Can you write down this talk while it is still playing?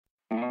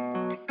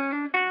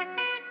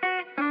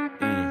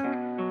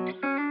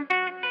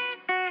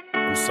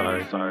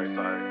Sorry.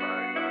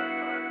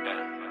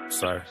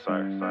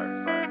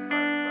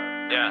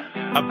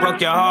 Yeah. I broke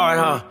your heart,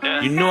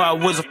 huh? You knew I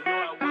was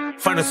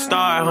from the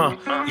start,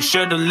 huh? You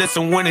should've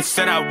listened when it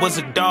said I was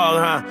a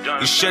dog, huh?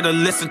 You should've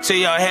listened to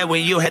your head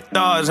when you had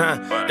thoughts, huh?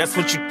 That's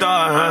what you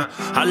thought, huh?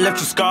 I left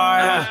you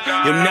scarred,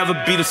 huh? You'll never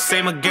be the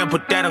same again,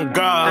 put that on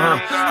guard, huh?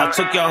 I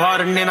took your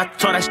heart and then I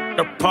tore that shit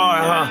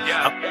apart, huh?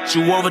 I put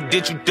you over,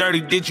 did you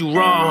dirty, did you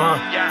wrong, huh?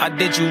 I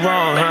did you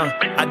wrong, huh?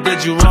 I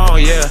did you wrong,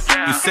 yeah.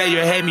 You say you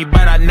hate me,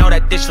 but I know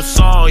that this your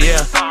song,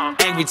 yeah.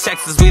 Angry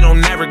Texas, we don't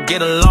never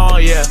get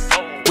along, yeah.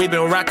 We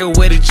been rocking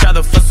with each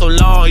other for so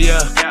long,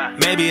 yeah.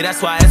 Maybe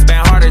that's why it's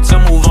been harder to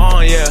move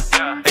on, yeah.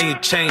 And you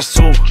changed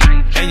too.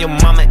 And your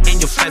mama and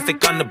your friends, they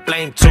gonna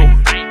blame too.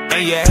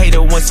 And you hate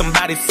it when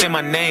somebody say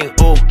my name,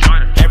 ooh.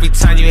 Every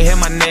time you hear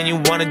my name, you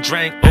wanna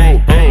drink,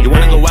 ooh. You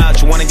wanna go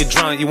out, you wanna get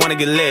drunk, you wanna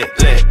get lit.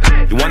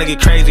 You wanna get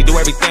crazy, do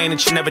everything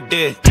that you never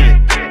did.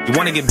 You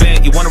wanna get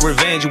bent, you wanna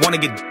revenge, you wanna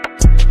get.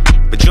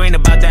 But you ain't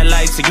about that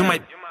life, so you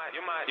might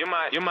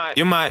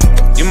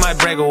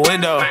break a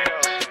window.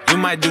 You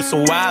might do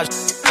some wild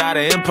out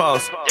of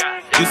impulse.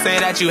 You say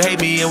that you hate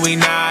me and we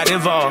not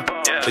involved,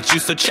 but you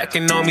still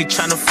checking on me,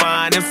 trying to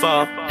find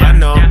info. I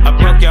know, I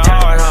broke your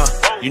heart, huh?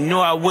 You knew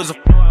I was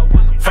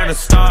from the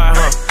start,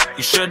 huh?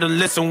 You should've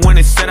listened when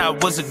it said I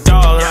was a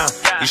dog, huh?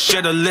 You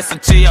should've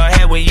listened to your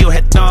head when you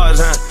had thoughts,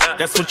 huh?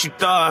 That's what you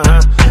thought,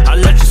 huh? I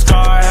left you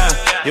scarred,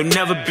 huh? You'll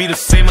never be the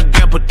same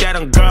again, put that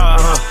on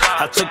guard,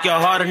 huh? I took your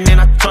heart and then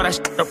I tore that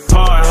shit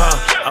apart,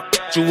 huh? I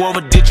put you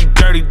over, did you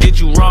dirty, did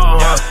you wrong,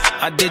 huh?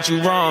 I did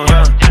you wrong,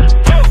 huh?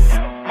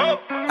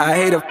 I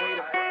hate her,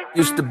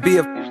 used to be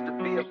a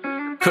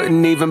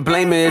couldn't even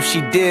blame her if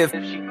she did.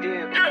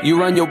 You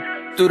run your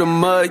through the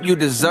mud, you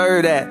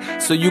deserve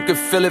that, so you can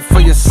feel it for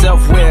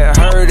yourself where it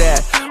hurt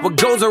at. What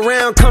goes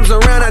around comes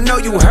around, I know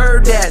you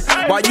heard that.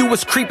 While you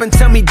was creeping,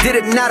 tell me, did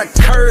it not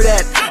occur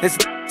that it's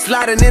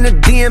sliding in the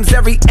DMs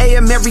every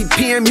AM, every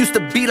PM used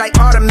to be like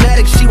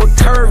automatic, she would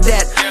curve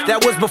that.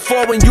 That was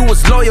before when you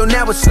was loyal,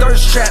 now it's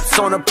thirst traps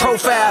on her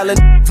profile and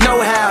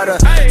know how to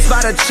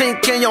spot a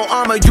chink in your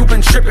armor, you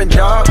been tripping,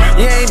 dog.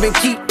 You ain't been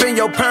keeping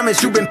your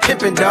promise, you been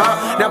pimping,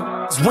 dog.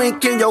 Now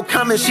winking your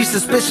comments, she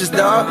suspicious,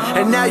 dog.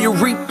 And now you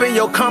reaping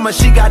your karma,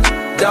 she got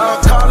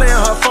dog. Calling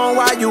her phone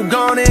while you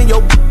gone and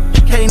your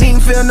can't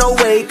even feel no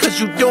way, cause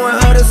you doing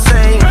her the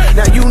same.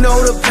 Now you know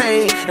the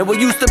pain, and what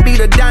used to be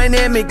the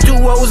dynamic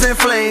duos and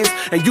flames.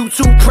 And you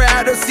too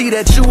proud to see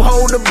that you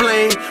hold the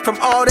blame. From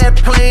all that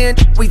playing,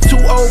 we too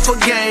old for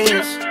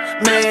games,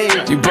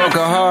 man. You broke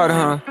her heart,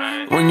 huh?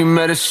 When you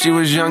met her, she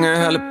was young and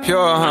hella pure,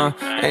 huh?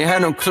 Ain't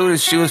had no clue that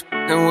she was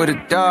f***ing with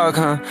a dog,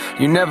 huh?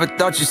 You never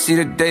thought you'd see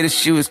the day that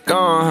she was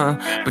gone,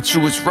 huh? But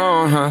you was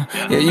wrong, huh?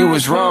 Yeah, you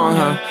was wrong,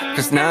 huh?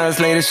 Cause now it's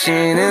later, she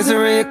ain't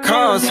answering your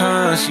calls,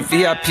 huh? She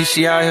VIP,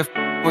 she out here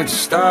with the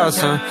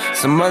stars, huh?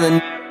 Some other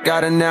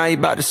got her now, he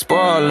bout to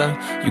spoil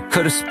her. You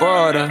could've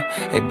spoiled her,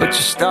 hey, but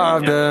you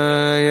starved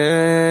her,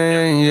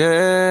 yeah,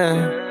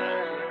 yeah.